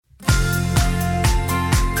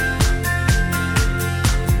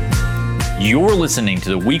You're listening to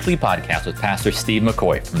the weekly podcast with Pastor Steve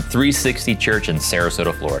McCoy from 360 Church in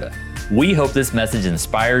Sarasota, Florida. We hope this message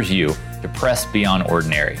inspires you to press beyond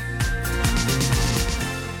ordinary.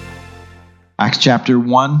 Acts chapter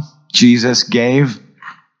 1, Jesus gave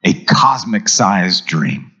a cosmic-sized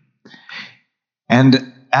dream.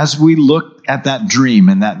 And as we looked at that dream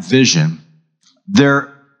and that vision,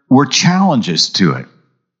 there were challenges to it.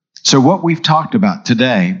 So what we've talked about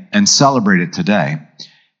today and celebrated today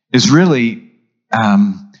is really,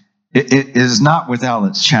 it is not without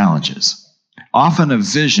its challenges. Often a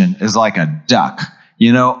vision is like a duck.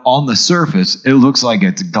 You know, on the surface, it looks like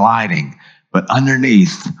it's gliding, but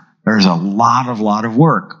underneath, there's a lot of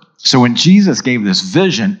work. So when Jesus gave this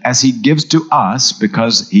vision, as he gives to us,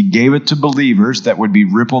 because he gave it to believers that would be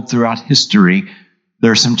rippled throughout history,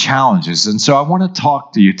 there are some challenges. And so I want to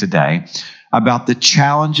talk to you today about the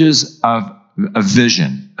challenges of a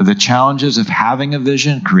vision, the challenges of having a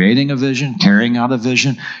vision, creating a vision, carrying out a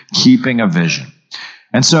vision, keeping a vision.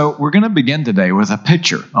 And so we're going to begin today with a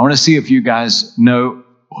picture. I want to see if you guys know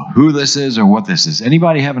who this is or what this is.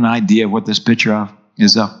 Anybody have an idea of what this picture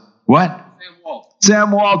is? What? Sam Walton.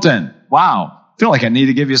 Sam Walton. Wow. I feel like I need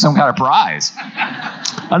to give you some kind of prize.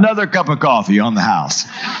 Another cup of coffee on the house.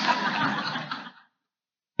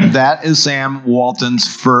 That is Sam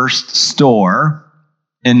Walton's first store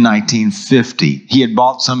in 1950. He had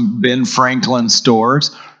bought some Ben Franklin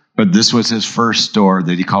stores, but this was his first store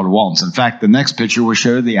that he called Walton's. In fact, the next picture will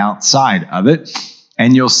show the outside of it,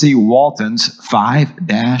 and you'll see Walton's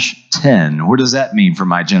 5-10. What does that mean for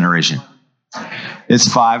my generation? It's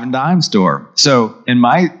five and dime store. So in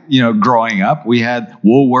my, growing up, we had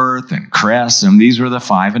Woolworth and Crest, and these were the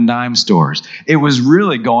 5 and dime stores. It was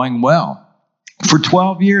really going well. For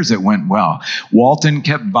 12 years, it went well. Walton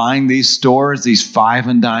kept buying these stores, these 5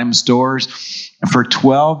 and dime stores, for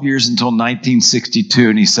 12 years until 1962.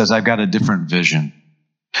 And he says, I've got a different vision.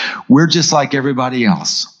 We're just like everybody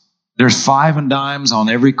else. There's 5 and dimes on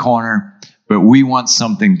every corner, but we want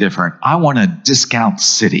something different. I want a discount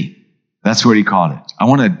city. That's what he called it. I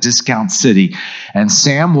want a discount city. And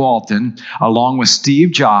Sam Walton, along with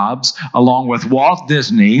Steve Jobs, along with Walt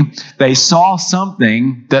Disney, they saw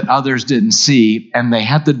something that others didn't see, and they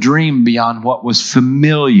had to dream beyond what was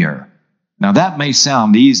familiar. Now, that may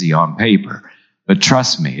sound easy on paper, but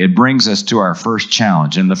trust me, it brings us to our first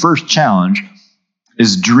challenge. And the first challenge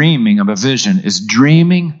is dreaming of a vision, is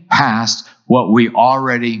dreaming past what we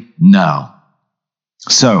already know.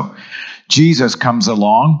 So, Jesus comes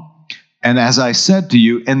along. And as I said to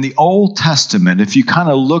you, in the Old Testament, if you kind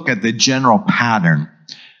of look at the general pattern,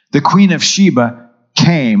 the Queen of Sheba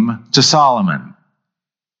came to Solomon.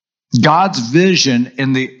 God's vision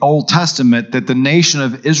in the Old Testament that the nation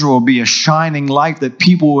of Israel be a shining light that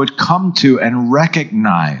people would come to and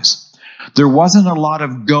recognize. There wasn't a lot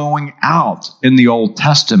of going out in the Old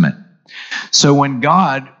Testament. So when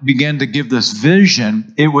God began to give this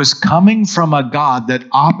vision, it was coming from a God that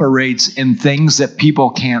operates in things that people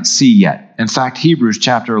can't see yet. In fact, Hebrews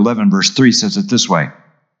chapter 11, verse 3 says it this way.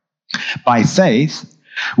 By faith,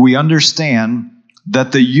 we understand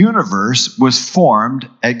that the universe was formed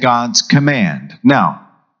at God's command. Now,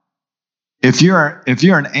 if you're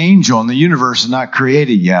an angel and the universe is not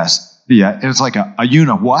created yet, it's like a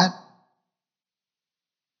what?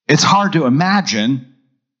 It's hard to imagine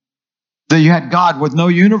that you had God with no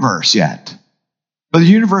universe yet. But the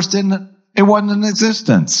universe it wasn't in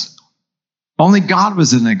existence. Only God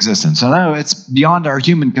was in existence. I know it's beyond our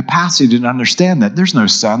human capacity to understand that. There's no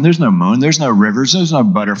sun, there's no moon, there's no rivers, there's no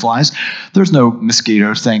butterflies, there's no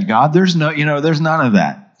mosquitoes, thank God. There's there's none of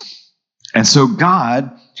that. And so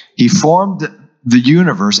God, he formed the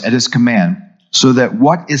universe at his command so that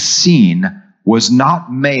what is seen was not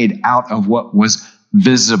made out of what was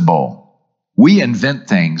visible. We invent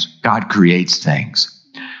things, God creates things.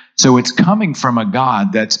 So it's coming from a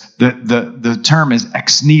God that's, the term is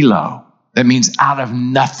ex nihilo. That means out of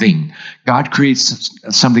nothing. God creates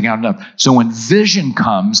something out of nothing. So when vision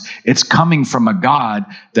comes, it's coming from a God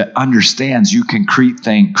that understands you can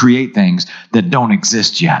create things that don't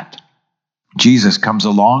exist yet. Jesus comes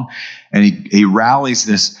along and he rallies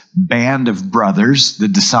this band of brothers, the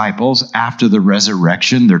disciples, after the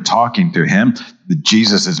resurrection. They're talking to him.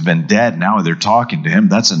 Jesus has been dead. Now they're talking to him.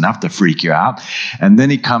 That's enough to freak you out. And then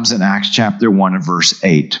he comes in Acts chapter 1 and verse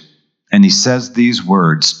 8. And he says these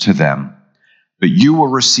words to them. But you will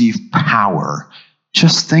receive power.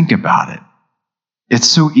 Just think about it. It's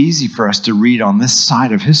so easy for us to read on this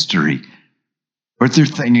side of history. But they're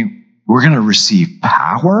thinking, we're going to receive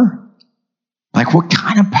power? Like, what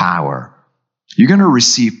kind of power? You're going to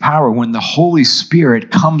receive power when the Holy Spirit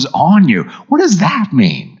comes on you. What does that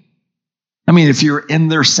mean? I mean, if you're in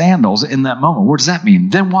their sandals in that moment, what does that mean?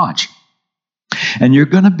 Then watch. And you're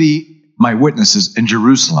going to be my witnesses in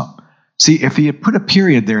Jerusalem. See, if he had put a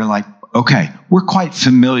period there, like, okay, we're quite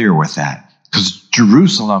familiar with that because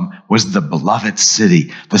Jerusalem was the beloved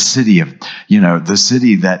city, the city of, the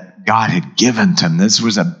city that God had given to him. This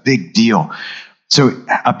was a big deal. So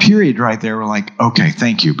a period right there, we're like, okay,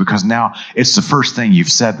 thank you, because now it's the first thing you've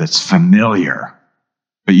said that's familiar.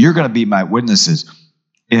 But you're going to be my witnesses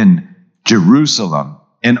in Jerusalem,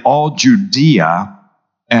 in all Judea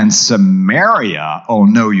and Samaria. Oh,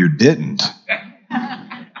 no, you didn't.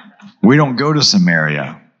 We don't go to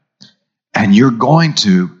Samaria. And you're going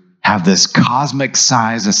to have this cosmic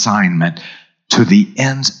size assignment to the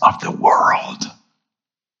ends of the world.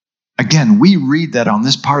 Again, we read that on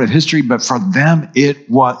this part of history, but for them,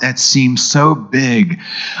 it seems so big.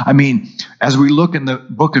 I mean, as we look in the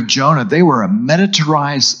book of Jonah, they were a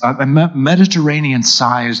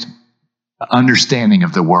Mediterranean-sized understanding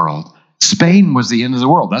of the world. Spain was the end of the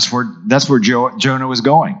world. That's where Jonah was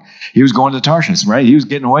going. He was going to Tarshish, right? He was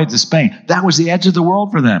getting away to Spain. That was the edge of the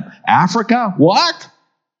world for them. Africa? What?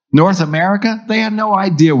 North America? They had no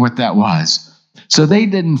idea what that was. So they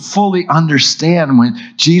didn't fully understand when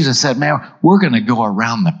Jesus said, man, we're going to go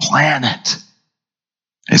around the planet.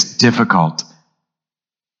 It's difficult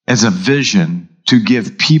as a vision to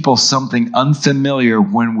give people something unfamiliar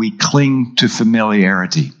when we cling to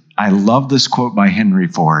familiarity. I love this quote by Henry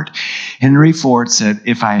Ford. Henry Ford said,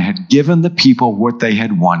 if I had given the people what they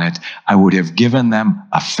had wanted, I would have given them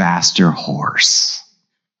a faster horse.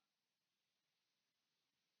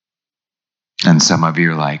 And some of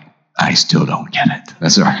you are like, I still don't get it.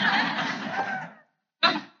 That's all right.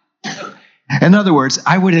 In other words,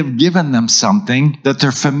 I would have given them something that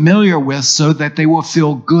they're familiar with so that they will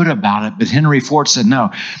feel good about it. But Henry Ford said,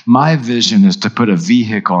 no, my vision is to put a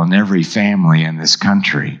vehicle in every family in this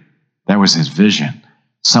country. That was his vision.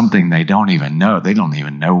 Something they don't even know. They don't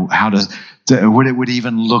even know what it would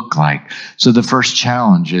even look like. So the first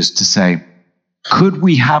challenge is to say, could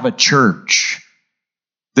we have a church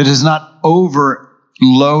that is not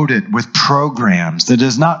overloaded with programs, that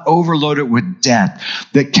is not overloaded with debt,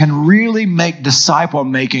 that can really make disciple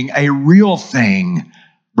making a real thing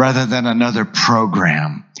rather than another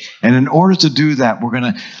program? And in order to do that,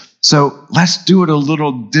 so let's do it a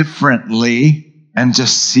little differently and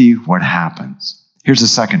just see what happens. Here's the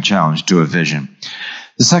second challenge to a vision.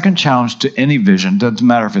 The second challenge to any vision, doesn't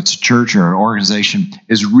matter if it's a church or an organization,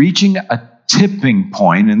 is reaching a tipping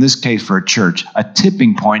point, in this case for a church, a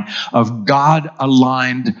tipping point of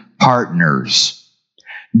God-aligned partners.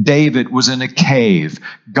 David was in a cave.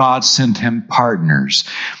 God sent him partners.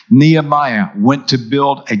 Nehemiah went to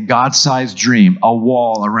build a God-sized dream, a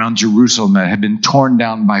wall around Jerusalem that had been torn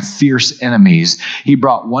down by fierce enemies. He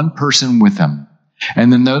brought one person with him.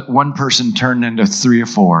 And then one person turned into 3 or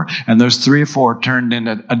 4. And those 3 or 4 turned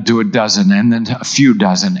into a dozen, and then a few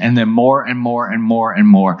dozen, and then more and more and more and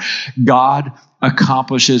more. God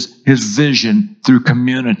accomplishes his vision through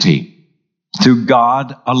community, through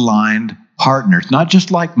God-aligned partners, not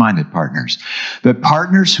just like-minded partners, but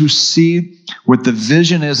partners who see what the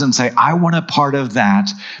vision is and say, I want a part of that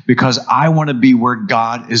because I want to be where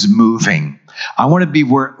God is moving. I want to be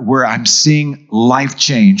where I'm seeing life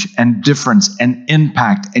change and difference and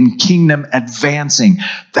impact and kingdom advancing.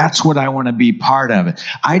 That's what I want to be part of.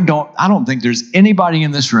 I don't think there's anybody in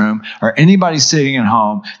this room or anybody sitting at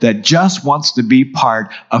home that just wants to be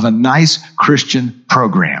part of a nice Christian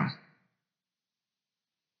program.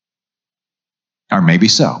 Or maybe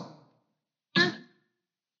so.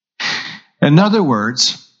 In other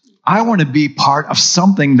words, I want to be part of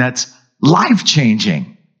something that's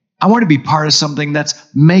life-changing. I want to be part of something that's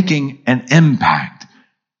making an impact.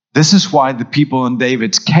 This is why the people in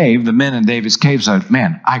David's cave, the men in David's cave said,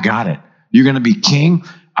 man, I got it. You're going to be king.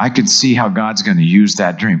 I can see how God's going to use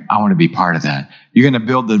that dream. I want to be part of that. You're going to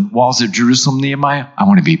build the walls of Jerusalem, Nehemiah. I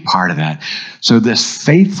want to be part of that. So this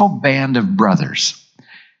faithful band of brothers,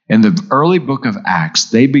 in the early book of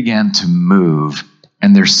Acts, they began to move.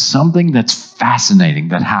 And there's something that's fascinating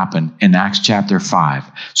that happened in Acts chapter 5.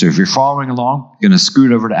 So if you're following along, you're going to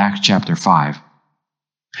scoot over to Acts chapter 5.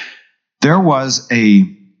 There was a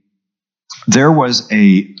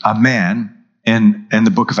man in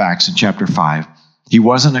the book of Acts in chapter 5. He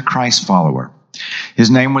wasn't a Christ follower.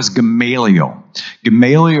 His name was Gamaliel.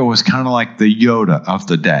 Gamaliel was kind of like the Yoda of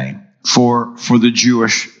the day for the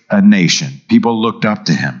Jewish nation. People looked up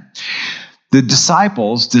to him. The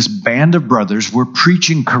disciples, this band of brothers, were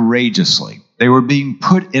preaching courageously. They were being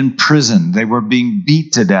put in prison. They were being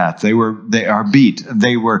beat to death. They were beat.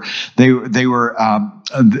 They were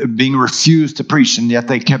being refused to preach, and yet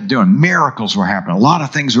they kept doing. Miracles were happening. A lot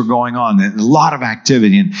of things were going on. A lot of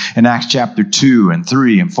activity in Acts chapter 2 and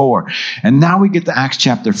 3 and 4. And now we get to Acts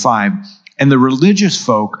chapter 5, and the religious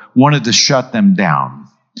folk wanted to shut them down.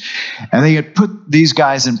 And they had put these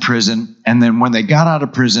guys in prison, and then when they got out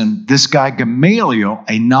of prison, this guy Gamaliel,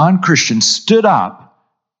 a non-Christian, stood up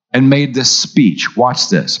and made this speech. Watch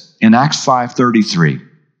this. In Acts 5:33.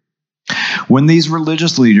 When these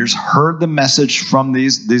religious leaders heard the message from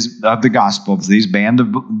these of the gospel of these band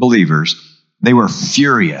of believers, they were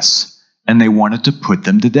furious and they wanted to put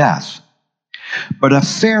them to death. But a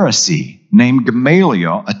Pharisee named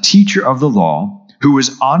Gamaliel, a teacher of the law, who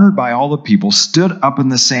was honored by all the people, stood up in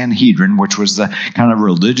the Sanhedrin, which was the kind of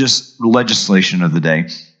religious legislation of the day,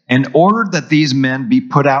 and ordered that these men be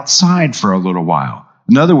put outside for a little while.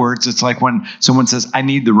 In other words, it's like when someone says, I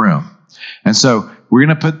need the room. And so we're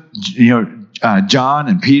going to put, John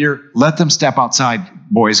and Peter, let them step outside,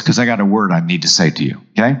 boys, because I got a word I need to say to you.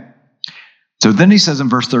 Okay? So then he says in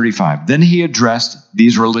verse 35, then he addressed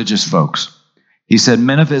these religious folks. He said,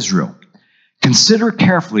 men of Israel, consider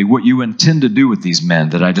carefully what you intend to do with these men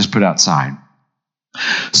that I just put outside.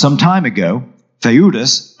 Some time ago,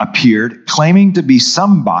 Theudas appeared claiming to be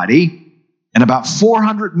somebody, and about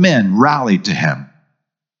 400 men rallied to him.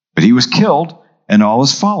 But he was killed, and all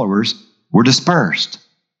his followers were dispersed,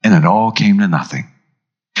 and it all came to nothing.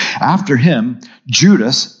 After him,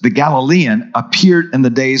 Judas the Galilean appeared in the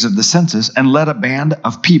days of the census and led a band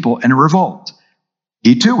of people in a revolt.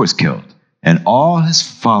 He too was killed, and all his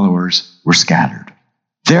followers were scattered.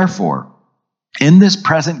 Therefore, in this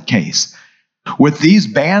present case, with these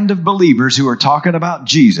band of believers who are talking about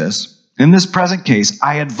Jesus, in this present case,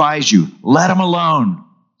 I advise you, let them alone.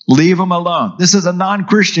 Leave them alone. This is a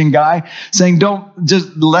non-Christian guy saying, don't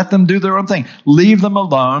just let them do their own thing. Leave them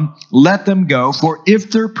alone. Let them go. For if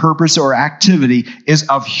their purpose or activity is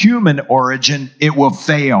of human origin, it will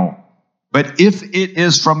fail. But if it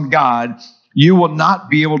is from God, you will not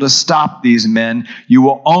be able to stop these men. You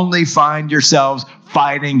will only find yourselves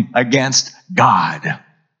fighting against God.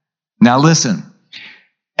 Now listen.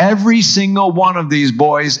 Every single one of these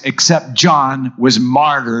boys except John was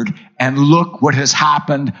martyred, and look what has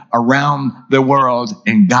happened around the world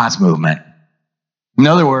in God's movement. In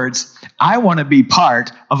other words, I want to be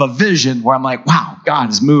part of a vision where I'm like, wow, God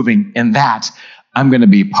is moving in that. I'm going to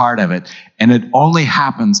be part of it. And it only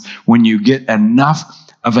happens when you get enough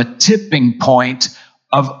of a tipping point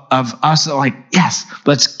of us like, yes,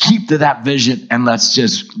 let's keep to that vision and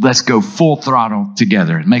let's go full throttle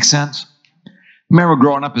together. It makes sense? Remember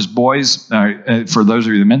growing up as boys, for those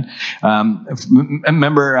of you men, I'm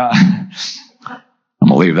going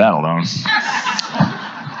to leave that alone.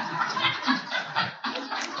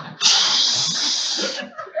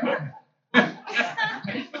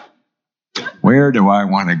 Where do I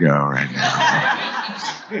want to go right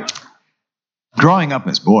now? Growing up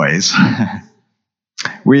as boys,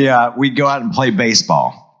 we'd go out and play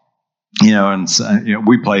baseball.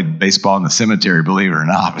 We played baseball in the cemetery, believe it or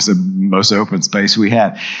not. It was the most open space we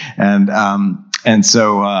had. And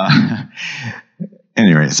so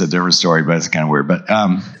anyway, it's a different story, but it's kind of weird. But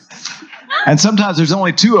and sometimes there's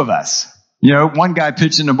only two of us. One guy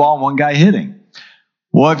pitching the ball and one guy hitting.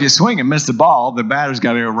 Well, if you swing and miss the ball, the batter's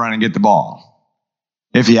got to go run and get the ball.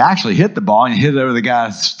 If you actually hit the ball and you hit it over the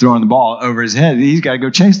guy throwing the ball over his head, he's got to go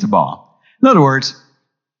chase the ball. In other words,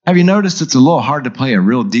 have you noticed it's a little hard to play a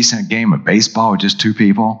real decent game of baseball with just two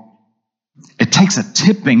people? It takes a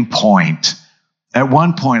tipping point. At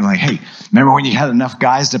one point, like, hey, remember when you had enough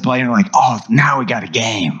guys to play and you're like, oh, now we got a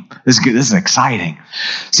game. This is good. This is exciting.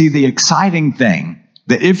 See, the exciting thing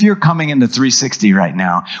that if you're coming into 360 right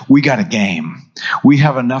now, we got a game. We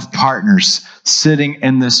have enough partners sitting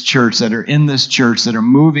in this church that are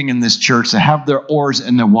moving in this church, that have their oars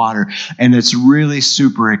in the water. And it's really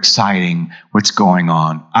super exciting what's going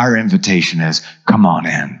on. Our invitation is, come on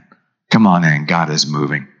in. Come on in. God is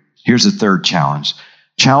moving. Here's the third challenge.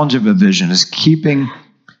 Challenge of a vision is keeping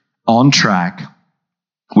on track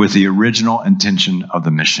with the original intention of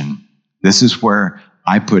the mission. This is where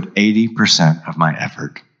I put 80% of my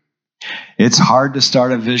effort. It's hard to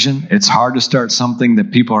start a vision. It's hard to start something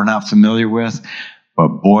that people are not familiar with, but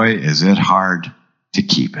boy, is it hard to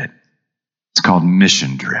keep it. It's called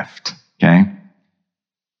mission drift, okay?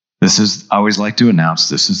 I always like to announce,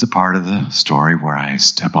 this is the part of the story where I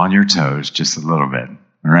step on your toes just a little bit,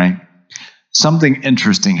 all right? Something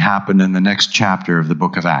interesting happened in the next chapter of the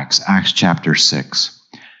book of Acts, Acts chapter 6.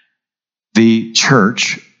 The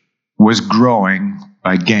church was growing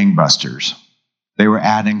by gangbusters. They were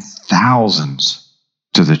adding thousands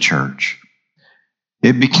to the church.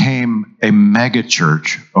 It became a mega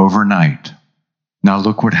church overnight. Now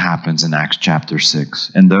look what happens in Acts chapter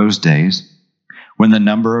 6. In those days, when the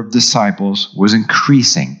number of disciples was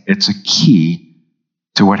increasing, it's a key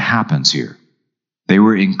to what happens here. They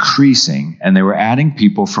were increasing, and they were adding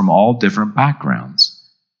people from all different backgrounds.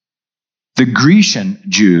 The Grecian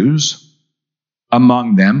Jews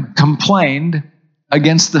among them complained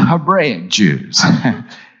against the Hebraic Jews.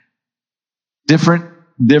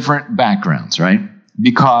 different backgrounds, right?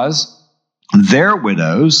 Because their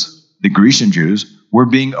widows, the Grecian Jews, were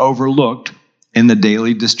being overlooked in the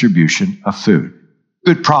daily distribution of food.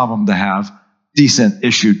 Good problem to have, decent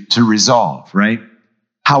issue to resolve, right?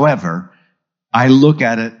 However, I look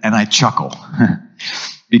at it and I chuckle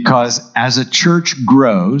because as a church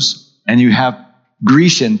grows and you have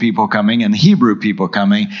Grecian people coming and Hebrew people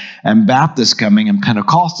coming and Baptists coming and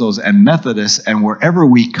Pentecostals and Methodists and wherever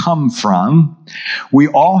we come from, we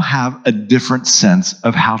all have a different sense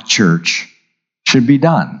of how church should be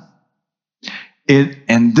done.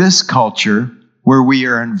 In this culture where we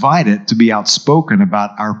are invited to be outspoken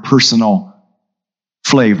about our personal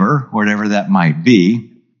flavor, whatever that might be,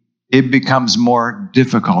 it becomes more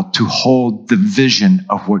difficult to hold the vision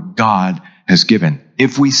of what God has given.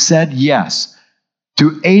 If we said yes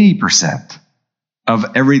to 80% of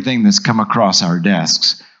everything that's come across our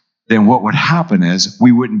desks, then what would happen is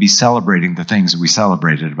we wouldn't be celebrating the things that we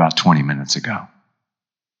celebrated about 20 minutes ago.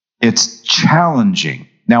 It's challenging.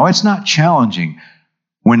 Now, it's not challenging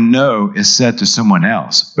when no is said to someone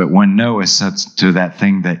else, but when no is said to that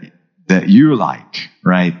thing that you like,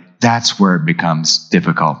 right? That's where it becomes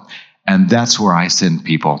difficult. And that's where I send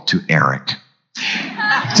people to Eric.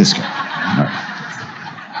 Just kidding. All right.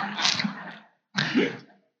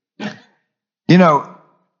 You know,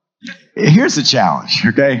 here's the challenge,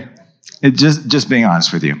 okay? Just being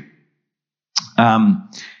honest with you.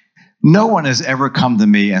 No one has ever come to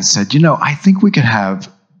me and said, I think we could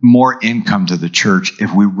have more income to the church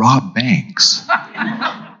if we rob banks.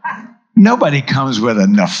 Nobody comes with a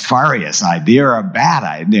nefarious idea or a bad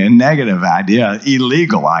idea, a negative idea,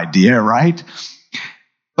 illegal idea, right?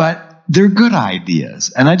 But they're good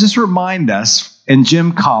ideas. And I just remind us, and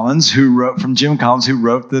Jim Collins, who wrote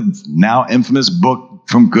the now infamous book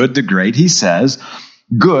From Good to Great, he says,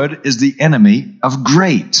 good is the enemy of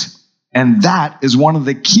great. And that is one of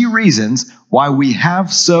the key reasons why we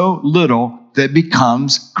have so little that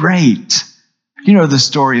becomes great. You know the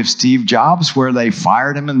story of Steve Jobs where they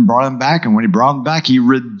fired him and brought him back. And when he brought him back, he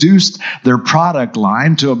reduced their product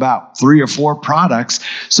line to about 3 or 4 products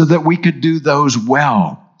so that we could do those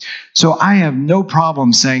well. So I have no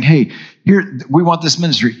problem saying, hey, here, we want this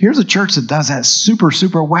ministry. Here's a church that does that super,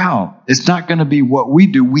 super well. It's not going to be what we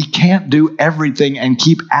do. We can't do everything and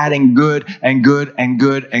keep adding good and good and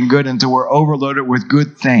good and good until we're overloaded with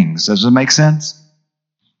good things. Does it make sense?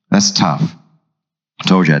 That's tough. I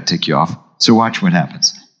told you I'd tick you off. So watch what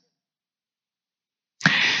happens.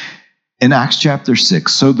 In Acts chapter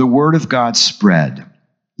 6, so the word of God spread.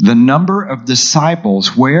 The number of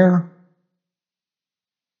disciples where?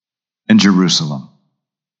 In Jerusalem.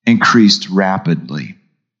 Increased rapidly.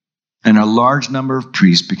 And a large number of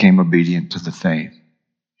priests became obedient to the faith.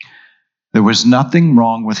 There was nothing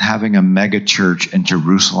wrong with having a mega church in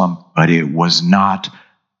Jerusalem, but it was not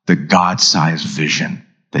the God-sized vision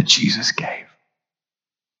that Jesus gave.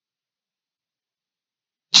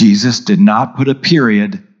 Jesus did not put a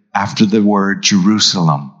period after the word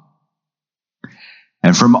Jerusalem.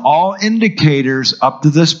 And from all indicators up to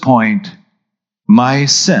this point, my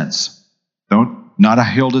sense, not a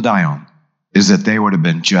hill to die on, is that they would have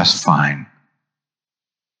been just fine.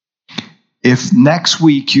 If next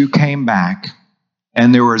week you came back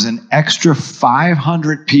and there was an extra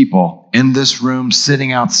 500 people in this room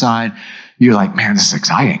sitting outside, you're like, man, this is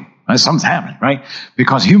exciting. Something's happening, right?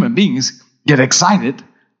 Because human beings get excited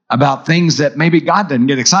about things that maybe God didn't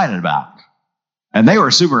get excited about. And they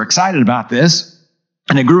were super excited about this.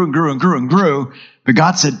 And it grew and grew and grew and grew. But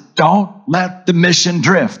God said, don't let the mission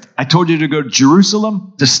drift. I told you to go to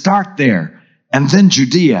Jerusalem, to start there, and then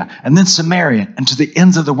Judea, and then Samaria, and to the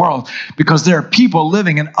ends of the world. Because there are people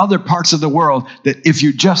living in other parts of the world that if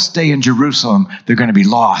you just stay in Jerusalem, they're going to be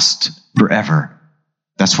lost forever.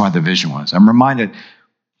 That's why the vision was. I'm reminded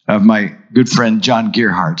of my good friend John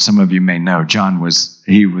Gearhart. Some of you may know. John was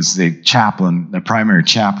the chaplain, the primary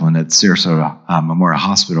chaplain at Sarasota Memorial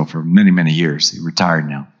Hospital for many, many years. He retired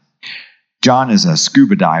now. John is a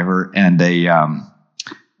scuba diver, and he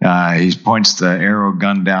points the arrow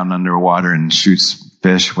gun down underwater and shoots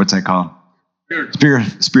fish. What's that called?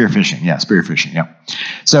 Spear fishing. Yeah, spear fishing. Yeah.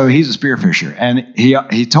 So he's a spear fisher, and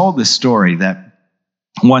he told this story that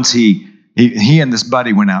once he and this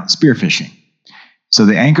buddy went out spearfishing. So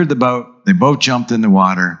they anchored the boat. They both jumped in the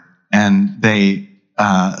water, and they,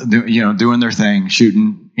 doing their thing,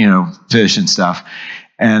 shooting, fish and stuff.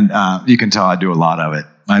 And you can tell I do a lot of it.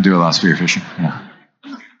 I do a lot of spearfishing. Yeah.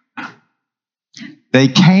 They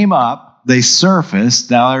came up. They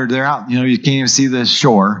surfaced. Now they're out. You can't even see the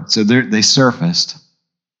shore. So they surfaced,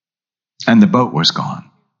 and the boat was gone,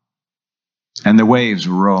 and the waves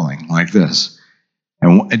were rolling like this.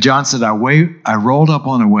 And John said, I rolled up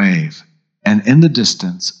on a wave, and in the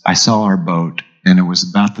distance, I saw our boat, and it was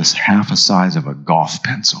about this half the size of a golf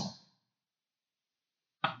pencil.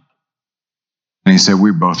 And he said,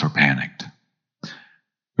 we both were panicked.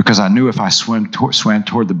 Because I knew if I swam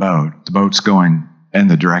toward the boat's going in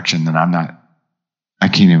the direction that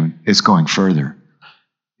it's going further.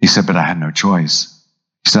 He said, but I had no choice.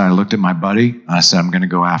 He said, I looked at my buddy, and I said, I'm going to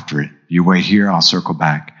go after it. You wait here, I'll circle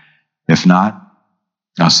back. If not,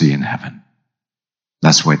 I'll see you in heaven.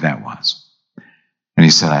 That's the way that was. And he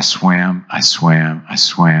said, I swam. He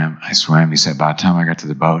said, by the time I got to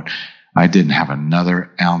the boat, I didn't have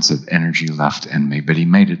another ounce of energy left in me, but he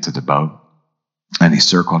made it to the boat, and he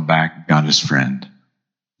circled back, got his friend.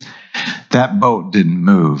 That boat didn't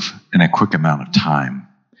move in a quick amount of time.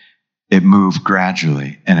 It moved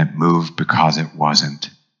gradually, and it moved because it wasn't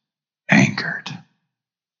anchored.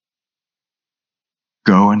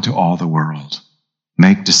 Go into all the world.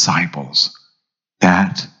 Make disciples.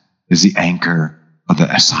 That is the anchor of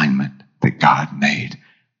the assignment that God made.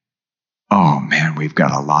 Oh man, we've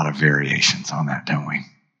got a lot of variations on that, don't we?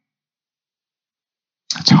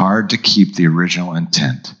 It's hard to keep the original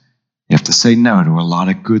intent. You have to say no to a lot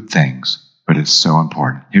of good things, but it's so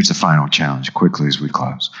important. Here's the final challenge quickly as we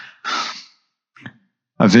close.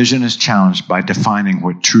 A vision is challenged by defining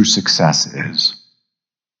what true success is.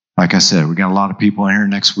 Like I said, we got a lot of people in here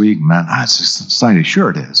next week. Man, it's exciting.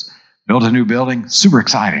 Sure it is. Build a new building, super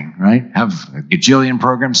exciting, right? Have a gajillion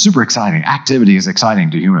programs, super exciting. Activity is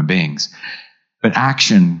exciting to human beings. But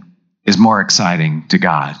action is more exciting to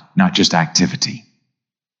God, not just activity.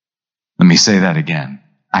 Let me say that again.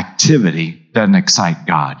 Activity doesn't excite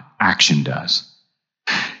God. Action does.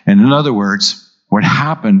 And in other words, what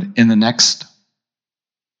happened in the next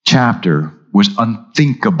chapter was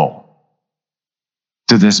unthinkable.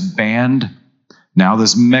 To this band, now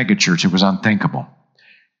this megachurch, it was unthinkable.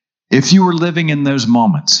 If you were living in those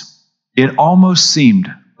moments, it almost seemed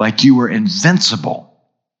like you were invincible.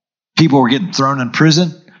 People were getting thrown in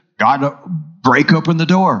prison. God would break open the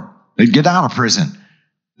door. They'd get out of prison.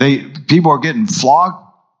 People were getting flogged.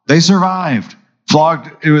 They survived.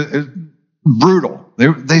 Flogged, it was brutal.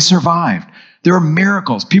 They survived. There were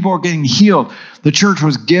miracles. People were getting healed. The church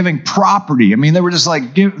was giving property. They were just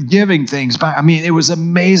like giving things back. It was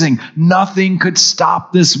amazing. Nothing could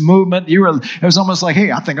stop this movement. It was almost like,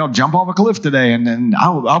 hey, I think I'll jump off a cliff today and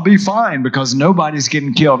I'll be fine because nobody's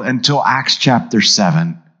getting killed until Acts chapter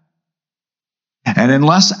 7. And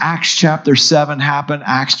unless Acts chapter 7 happened,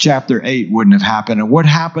 Acts chapter 8 wouldn't have happened. And what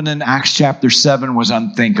happened in Acts chapter 7 was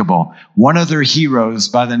unthinkable. One of their heroes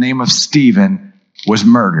by the name of Stephen was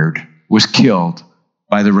murdered. Was killed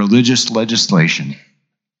by the religious legislation.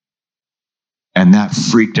 And that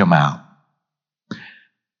freaked him out.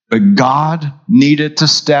 But God needed to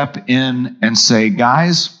step in and say,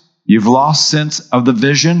 guys, you've lost sense of the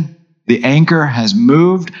vision. The anchor has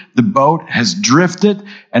moved. The boat has drifted.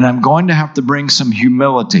 And I'm going to have to bring some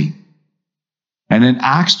humility. And in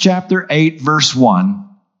Acts chapter 8, verse 1,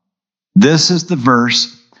 this is the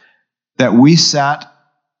verse that we sat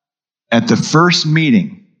at the first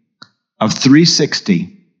meeting of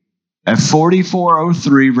 360 at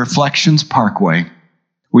 4403 Reflections Parkway.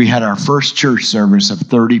 We had our first church service of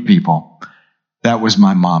 30 people. That was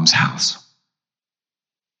my mom's house.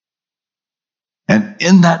 And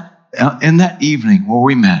in that evening where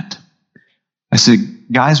we met, I said,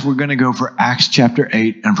 guys, we're going to go for Acts chapter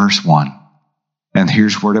 8 and verse 1. And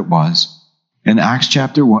here's what it was. In Acts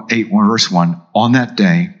chapter 8, verse 1, on that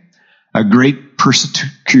day, a great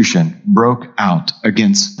persecution broke out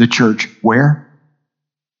against the church. Where?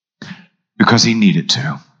 Because he needed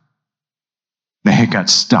to. They had got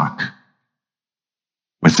stuck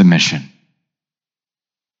with the mission.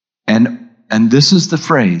 And this is the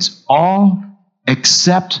phrase, all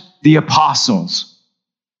except the apostles.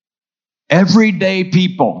 Everyday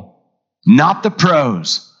people, not the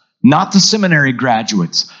pros, not the seminary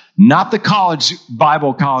graduates, not the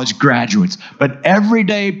Bible college graduates, but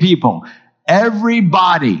everyday people,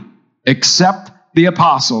 everybody except the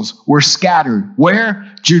apostles were scattered.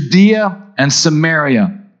 Where? Judea and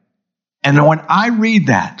Samaria. And when I read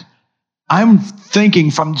that, I'm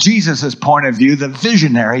thinking from Jesus' point of view, the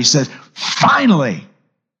visionary says, finally,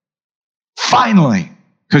 Finally,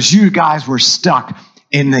 because you guys were stuck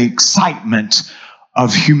in the excitement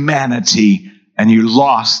of humanity and you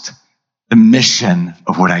lost the mission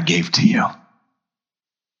of what I gave to you.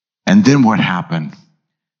 And then what happened?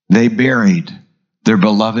 They buried their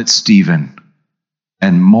beloved Stephen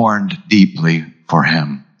and mourned deeply for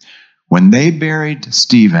him. When they buried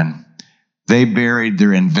Stephen, they buried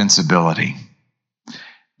their invincibility.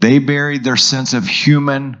 They buried their sense of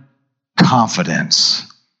human confidence.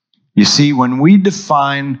 You see, when we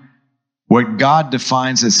define what God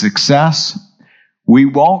defines as success, we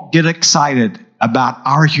won't get excited about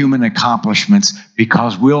our human accomplishments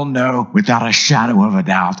because we'll know without a shadow of a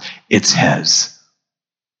doubt it's His.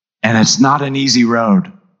 And it's not an easy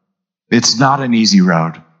road. It's not an easy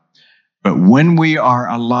road. But when we are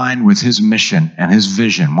aligned with His mission and His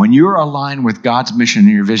vision, when you're aligned with God's mission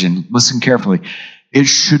and your vision, listen carefully, it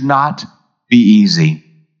should not be easy.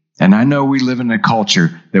 And I know we live in a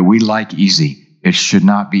culture that we like easy. It should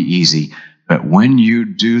not be easy. But when you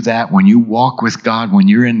do that, when you walk with God, when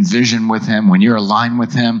you're in vision with Him, when you're aligned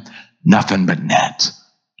with Him, nothing but net.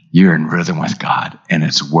 You're in rhythm with God, and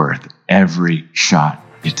it's worth every shot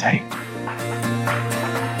you take.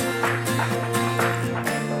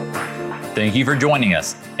 Thank you for joining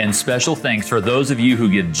us, and special thanks for those of you who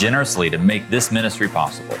give generously to make this ministry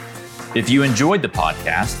possible. If you enjoyed the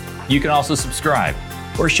podcast, you can also subscribe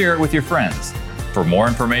or share it with your friends. For more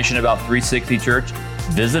information about 360 Church,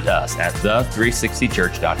 visit us at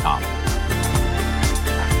the360church.com.